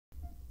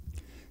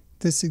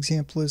This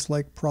example is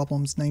like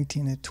problems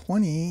 19 and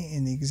 20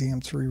 in the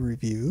exam 3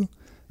 review.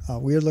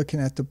 We are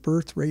looking at the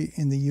birth rate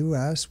in the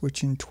U.S.,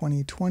 which in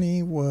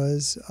 2020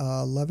 was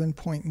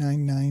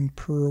 11.99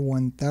 per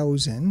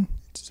 1,000.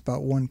 It's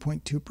about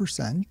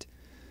 1.2%.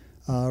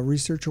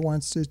 Researcher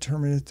wants to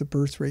determine if the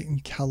birth rate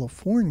in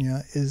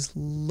California is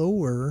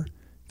lower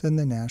than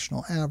the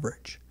national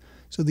average.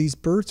 So these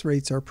birth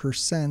rates are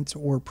percent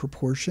or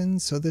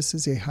proportions. So this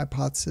is a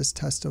hypothesis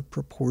test of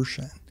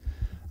proportion.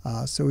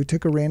 So we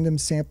took a random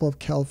sample of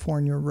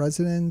California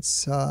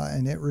residents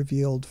and it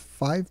revealed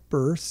 5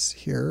 births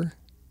here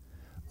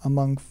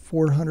among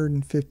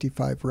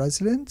 455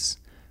 residents.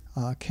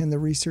 Can the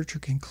researcher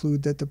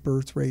conclude that the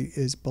birth rate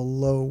is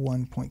below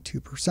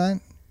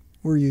 1.2%?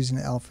 We're using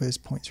alpha as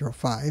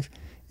 0.05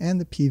 and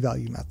the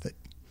p-value method.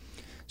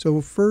 So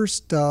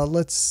first,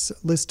 let's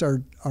list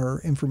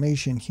our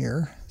information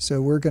here.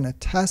 So we're going to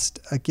test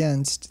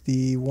against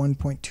the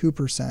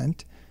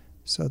 1.2%.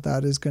 So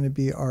that is going to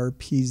be our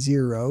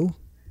P0.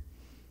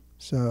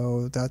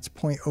 So that's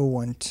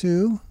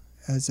 0.012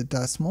 as a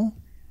decimal.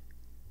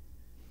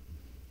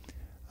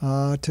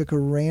 Took a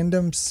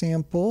random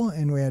sample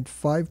and we had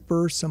 5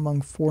 births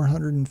among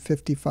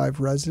 455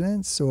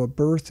 residents. So a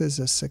birth is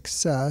a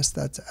success.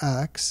 That's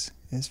X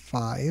is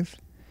 5.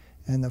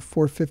 And the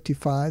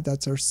 455,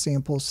 that's our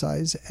sample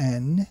size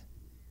N.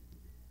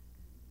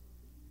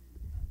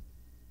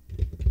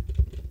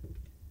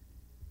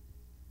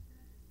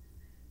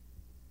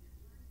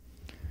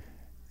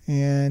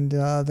 And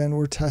then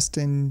we're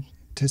testing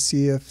to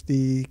see if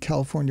the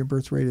California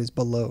birth rate is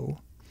below.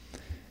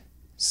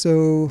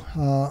 So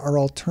our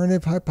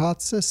alternative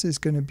hypothesis is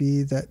going to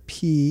be that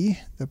P,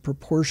 the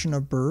proportion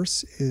of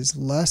births, is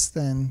less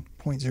than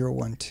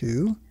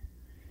 0.012.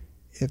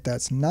 If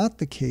that's not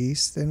the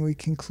case, then we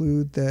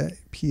conclude that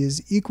P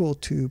is equal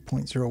to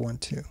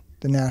 0.012,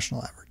 the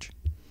national average.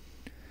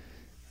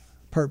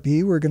 Part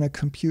B, we're going to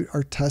compute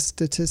our test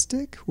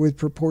statistic. With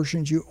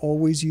proportions, you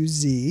always use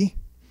Z.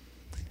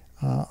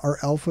 Our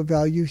alpha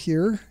value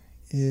here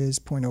is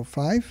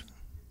 0.05.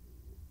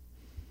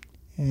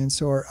 And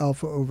so our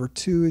alpha over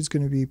 2 is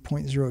going to be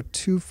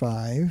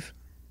 0.025.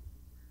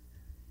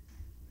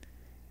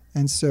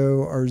 And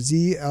so our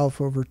Z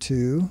alpha over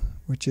 2,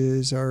 which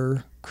is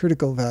our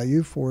critical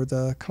value for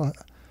the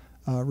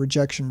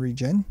rejection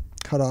region,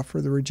 cutoff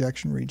for the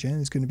rejection region,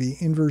 is going to be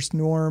inverse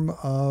norm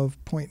of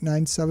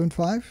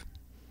 0.975.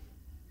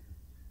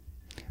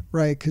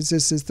 Right, because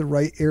this is the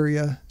right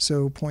area,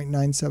 so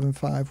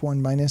 0.975,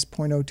 1 minus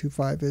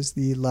 0.025 is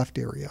the left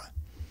area.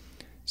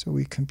 So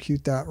we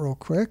compute that real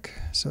quick.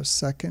 So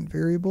second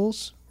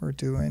variables, we're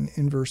doing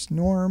inverse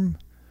norm,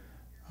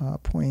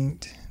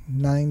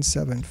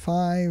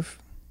 0.975,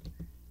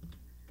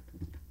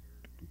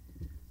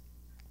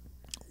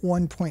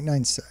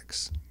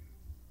 1.96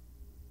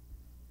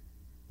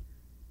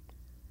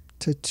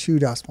 to 2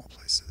 decimal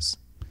places.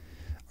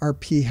 Our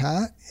p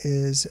hat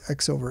is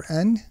x over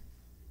n.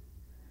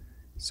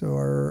 So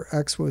our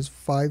X was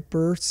 5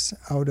 births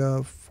out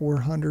of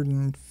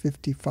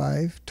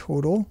 455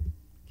 total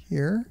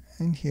here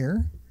and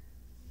here.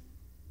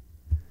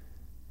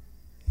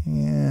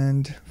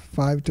 And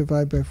 5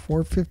 divided by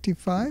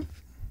 455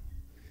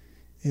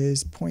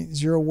 is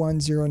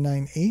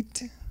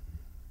 0.01098.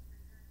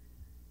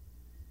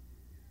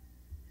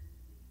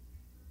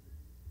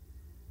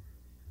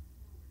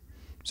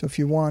 So if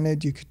you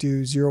wanted, you could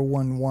do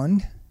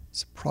 0.11.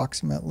 It's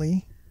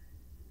approximately.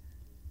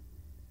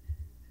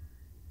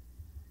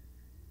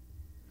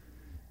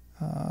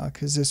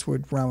 Because this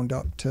would round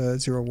up to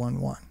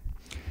 0.11.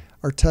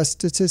 Our test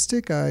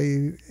statistic,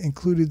 I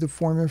included the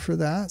formula for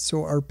that.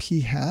 So our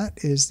p hat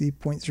is the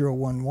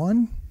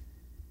 0.011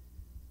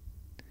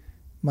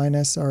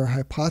 minus our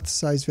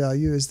hypothesized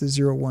value is the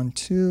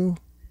 0.12.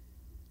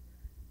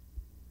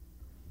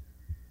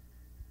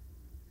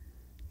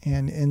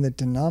 And in the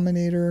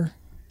denominator,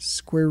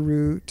 square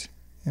root,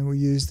 and we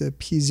use the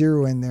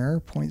p0 in there,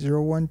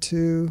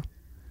 0.012,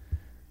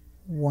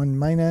 1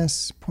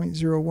 minus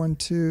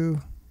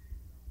 0.012.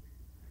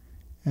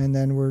 And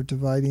then we're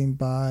dividing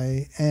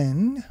by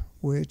n,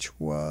 which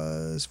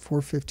was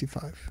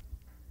 455.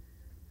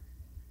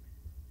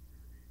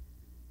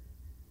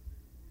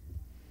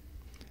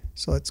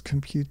 So let's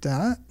compute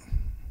that.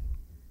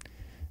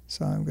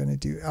 So I'm going to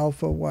do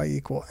alpha y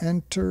equal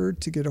enter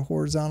to get a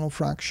horizontal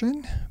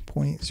fraction,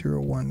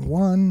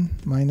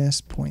 0.011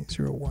 minus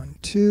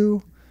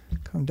 0.012.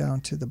 Come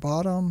down to the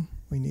bottom.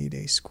 We need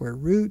a square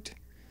root.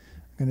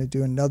 I'm going to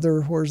do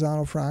another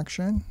horizontal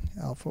fraction,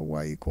 alpha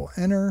y equal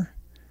enter.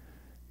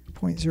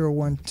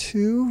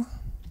 0.012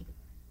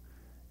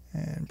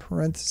 and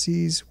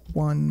parentheses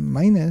 1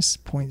 minus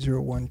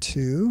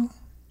 0.012,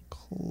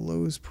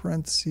 close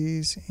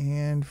parentheses,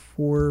 and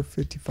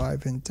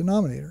 455 in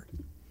denominator.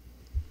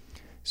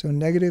 So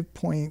negative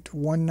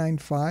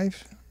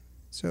 0.195,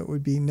 so it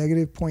would be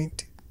negative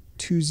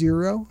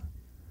 0.20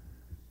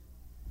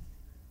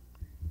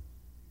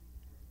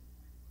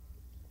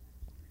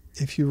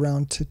 if you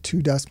round to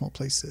 2 decimal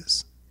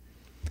places.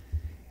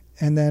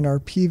 And then our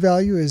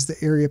p-value is the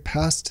area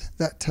past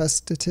that test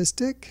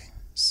statistic.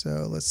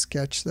 So let's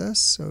sketch this.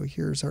 So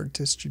here's our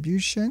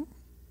distribution.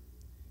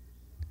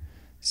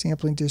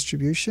 Sampling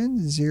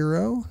distribution,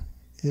 0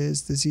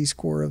 is the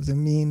z-score of the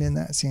mean in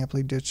that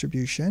sampling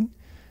distribution.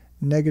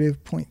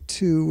 Negative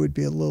 0.2 would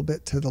be a little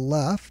bit to the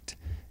left.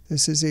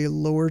 This is a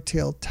lower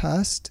tail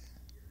test,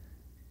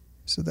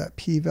 so that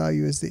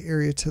p-value is the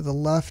area to the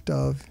left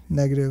of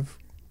negative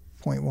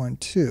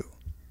 0.12.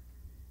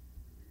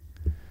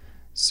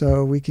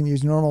 So we can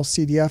use normal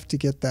CDF to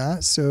get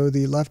that. So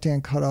the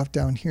left-hand cutoff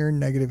down here,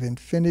 negative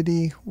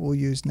infinity, we'll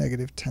use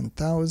negative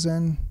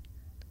 10,000.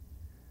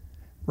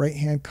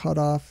 Right-hand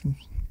cutoff,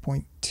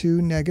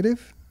 0.2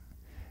 negative.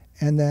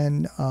 And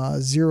then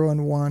 0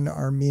 and 1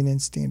 are mean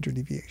and standard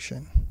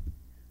deviation.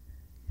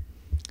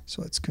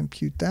 So let's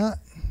compute that.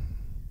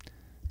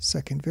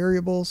 Second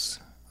variables,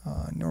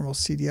 normal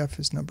CDF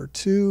is number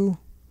 2,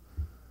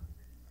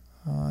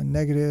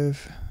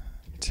 negative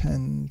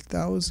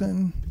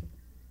 10,000.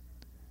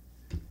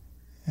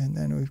 And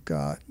then we've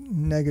got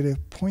negative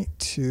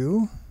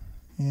 0.2,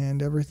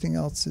 and everything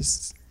else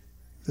is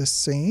the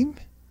same,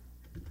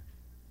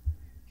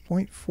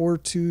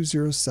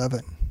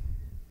 0.4207.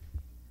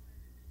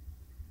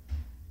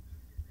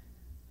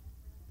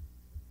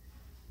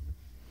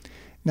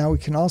 Now we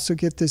can also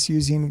get this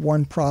using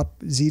one prop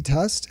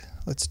z-test.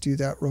 Let's do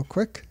that real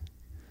quick.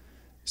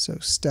 So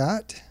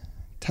stat,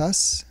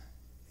 tests,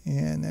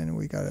 and then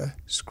we got to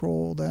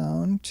scroll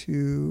down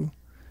to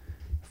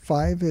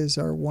 5 is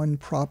our one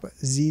prop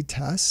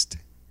z-test.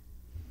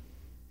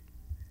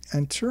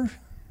 Enter.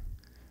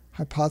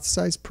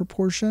 Hypothesized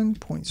proportion,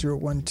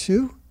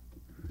 0.012.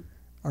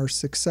 Our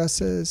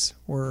successes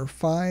were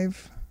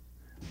 5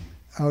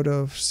 out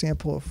of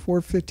sample of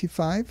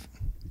 455.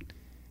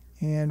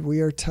 And we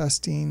are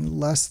testing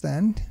less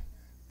than,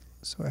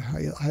 so I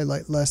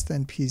highlight less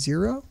than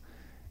P0.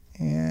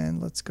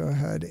 And let's go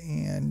ahead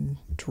and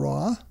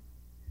draw.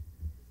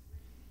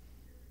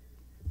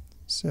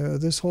 So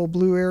this whole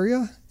blue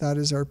area, that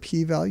is our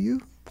p-value,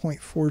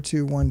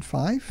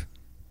 0.4215.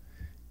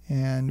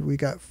 And we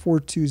got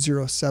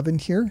 4207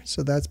 here,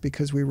 so that's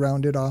because we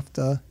rounded off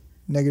the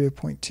negative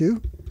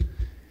 0.2.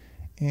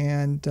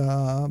 And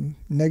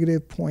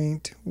negative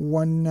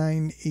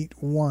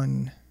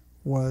 0.1981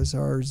 was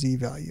our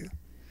z-value.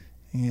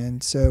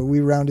 And so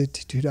we rounded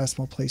to 2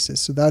 decimal places.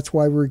 So that's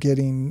why we're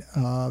getting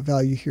a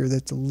value here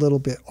that's a little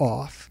bit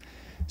off.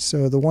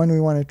 So the one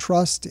we want to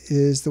trust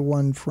is the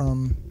one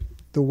from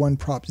the one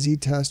prop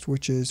z-test,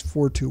 which is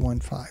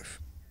 4215.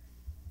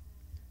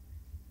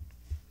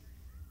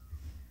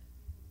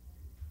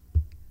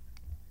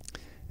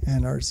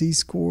 And our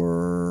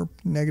z-score,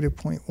 negative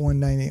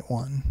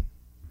 0.1981.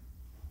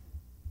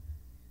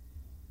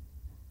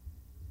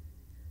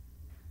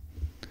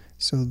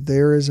 So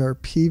there is our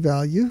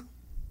p-value.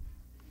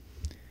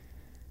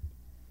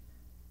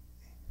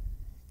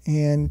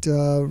 And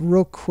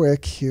real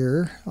quick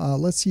here,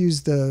 let's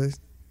use the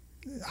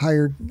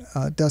higher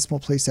decimal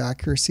place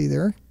accuracy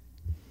there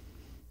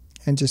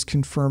and just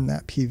confirm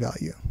that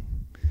p-value.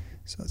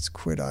 So let's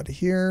quit out of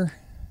here.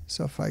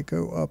 So if I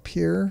go up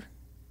here,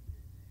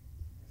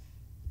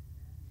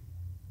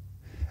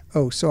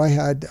 oh, so I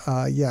had,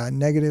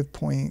 negative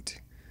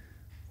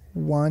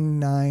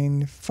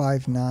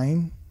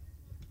 0.1959.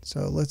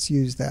 So let's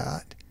use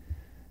that.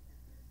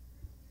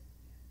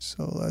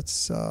 So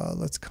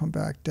let's come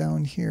back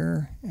down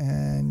here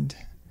and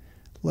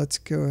let's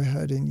go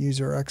ahead and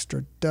use our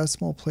extra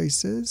decimal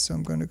places. So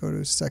I'm going to go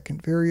to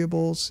second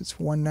variables. It's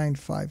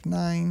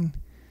 1959.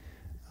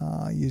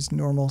 Use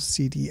normal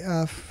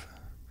CDF.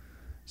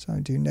 So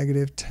I do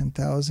negative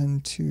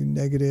 10,000 to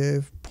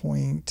negative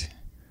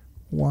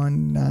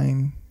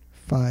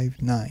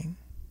 0.1959.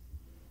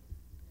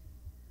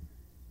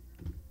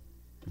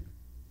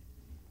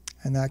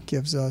 And that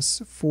gives us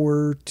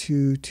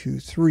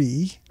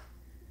 4223.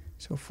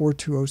 So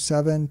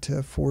 4207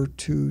 to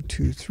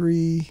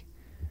 4223.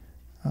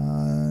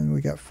 And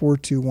we got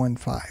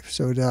 4215.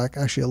 So it's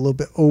actually a little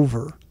bit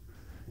over.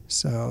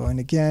 So, and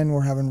again,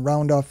 we're having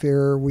round off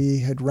error. We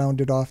had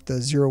rounded off the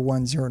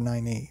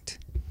 01098.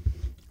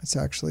 Let's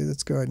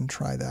go ahead and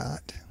try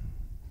that.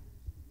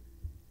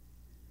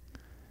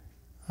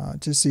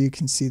 Just so you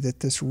can see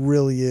that this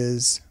really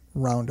is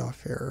round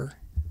off error.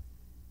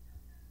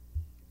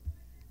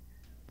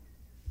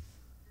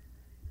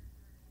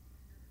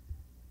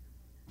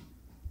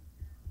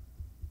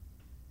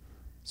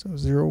 So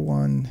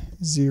 010,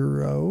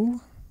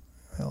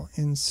 I'll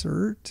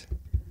insert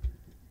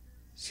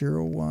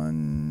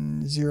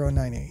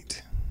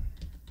 01098.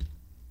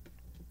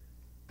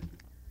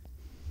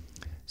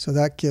 So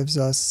that gives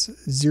us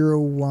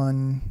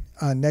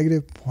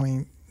negative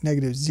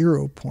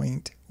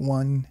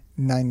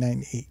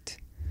 0.1998.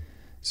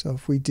 So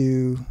if we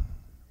do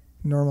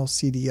normal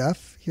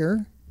CDF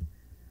here,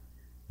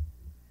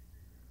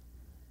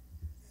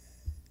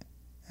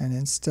 and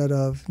instead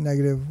of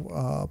negative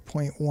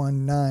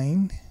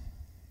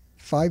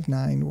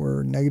 0.1959,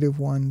 we're negative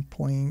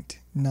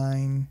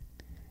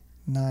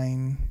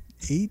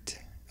 1.998,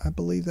 I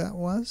believe that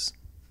was.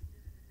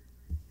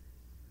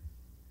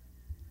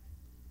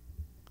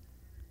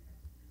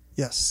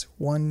 Yes,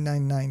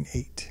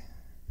 1998.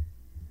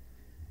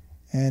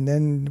 And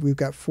then we've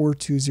got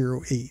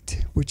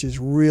 4208, which is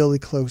really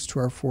close to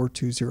our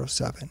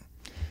 4207.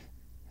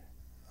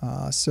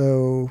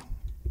 So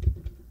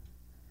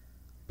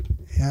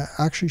yeah,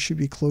 actually should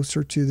be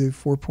closer to the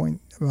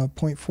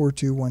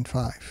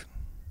 0.4215.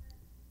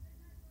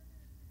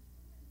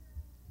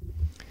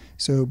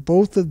 So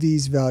both of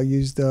these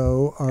values,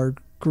 though, are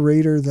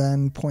greater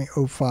than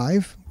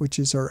 0.05, which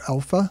is our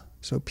alpha.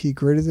 So P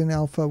greater than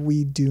alpha,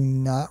 we do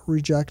not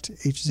reject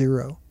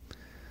H0.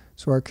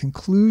 So our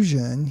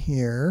conclusion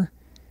here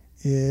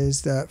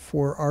is that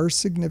for our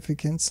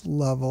significance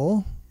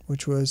level,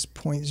 which was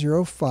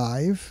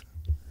 0.05,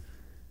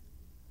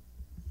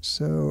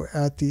 so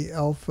at the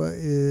alpha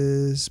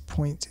is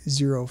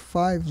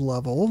 0.05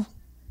 level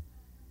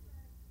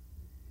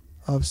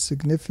of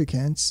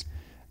significance,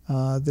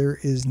 there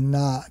is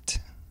not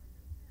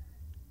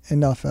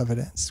enough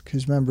evidence.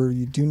 Because remember,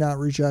 you do not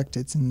reject,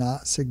 it's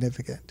not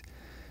significant.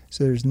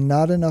 So there's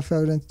not enough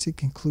evidence to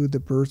conclude the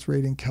birth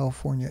rate in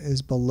California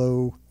is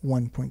below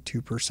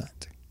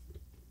 1.2%.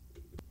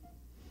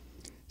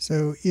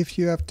 So if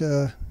you have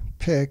to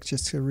pick,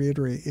 just to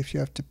reiterate, if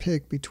you have to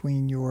pick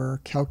between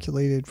your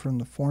calculated from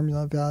the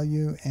formula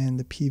value and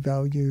the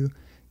p-value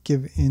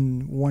given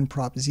in one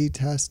prop z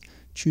test,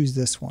 choose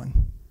this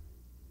one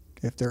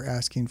if they're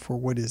asking for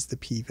what is the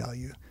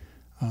p-value,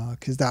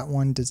 because that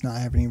one does not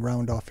have any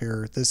round-off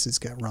error. This has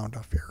got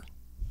round-off error.